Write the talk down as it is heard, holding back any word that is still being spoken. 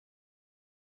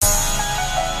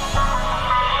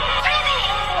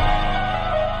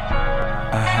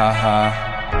ha ha.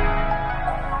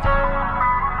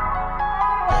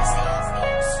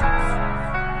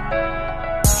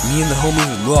 Me and the homies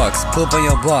with Glocks, pull up on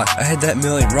your block, I had that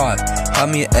million rod. Pop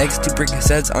me an X, 2 brick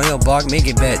cassettes on your block,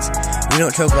 making bets. We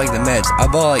don't choke like the Mets, I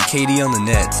ball like KD on the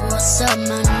Nets. What's up,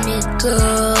 my nigga?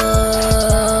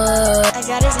 I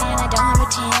got his hand, I don't have a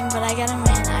team, but I got a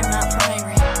man, I'm not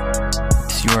primary.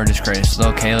 You are a disgrace.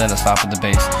 Okay, let us stop at the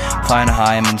base. Flying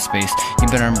high, I'm in space. You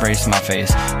better embrace my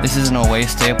face. This isn't a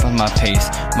waste, stay up with my pace.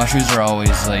 My shoes are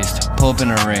always laced. Pull up in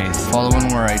a race.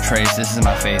 Following where I trace, this is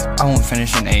my faith. I won't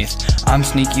finish an eighth. I'm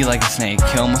sneaky like a snake.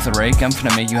 Kill him with a rake, I'm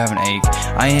finna make you have an ache.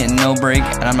 I ain't hitting no break,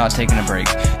 and I'm not taking a break.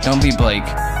 Don't be Blake.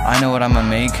 I know what I'ma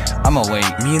make, I'ma wait.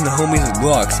 Me and the homies with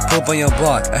Glocks, pull up on your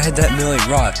block, I had that million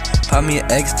rod. Pop me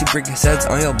an X, 2 brick cassettes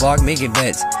on your block, making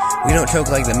bets. We don't choke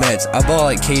like the Mets, I ball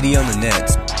like KD on the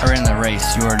Nets. I ran the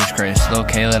race, you are a disgrace.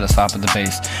 Okay, let us stop at the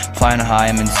base. Flying high,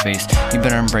 I'm in space. You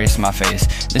better embrace my face.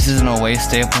 This isn't a waste,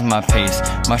 stay up with my pace.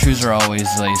 My shoes are always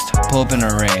laced. Pull up in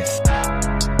a race.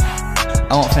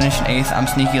 I won't finish an eighth, I'm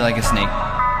sneaky like a snake.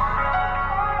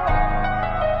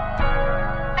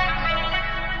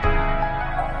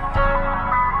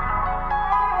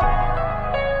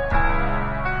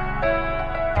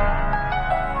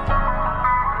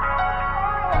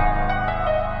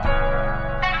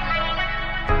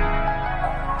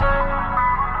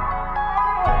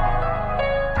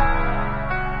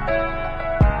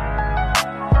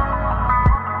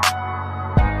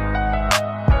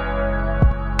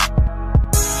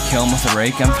 Kill him with a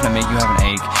rake, I'm finna make you have an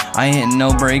ache. I ain't hitting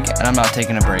no break, and I'm not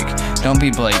taking a break. Don't be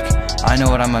Blake. I know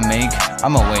what I'ma make,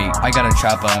 I'ma wait. I got a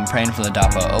choppa, I'm praying for the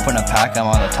dappa. Open a pack, I'm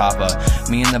on the toppa.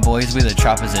 Me and the boys, we the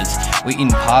chopposites. We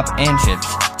eating pop and chips.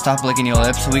 Stop licking your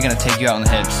lips, we gonna take you out on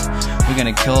the hips. We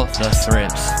gonna kill the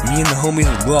thrips. Me and the homies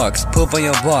with Glocks, pull up on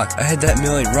your block, I had that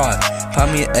million rod.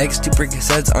 Pop me an X, 2 brick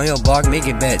cassettes on your block,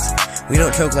 making bets. We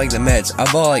don't choke like the Mets,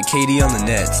 I ball like KD on the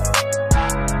Nets.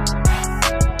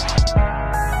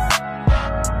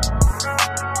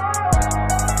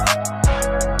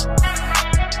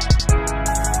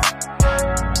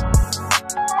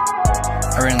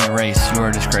 I ran the race, you are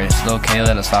a disgrace. Okay,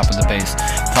 let us stop at the base.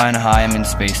 Flying high, I'm in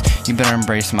space. You better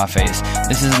embrace my face.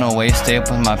 This isn't a waste, stay up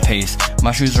with my pace.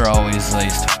 My shoes are always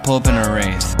laced. Pull up in a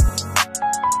race.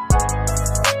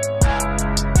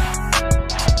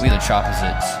 We the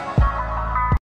chopposites.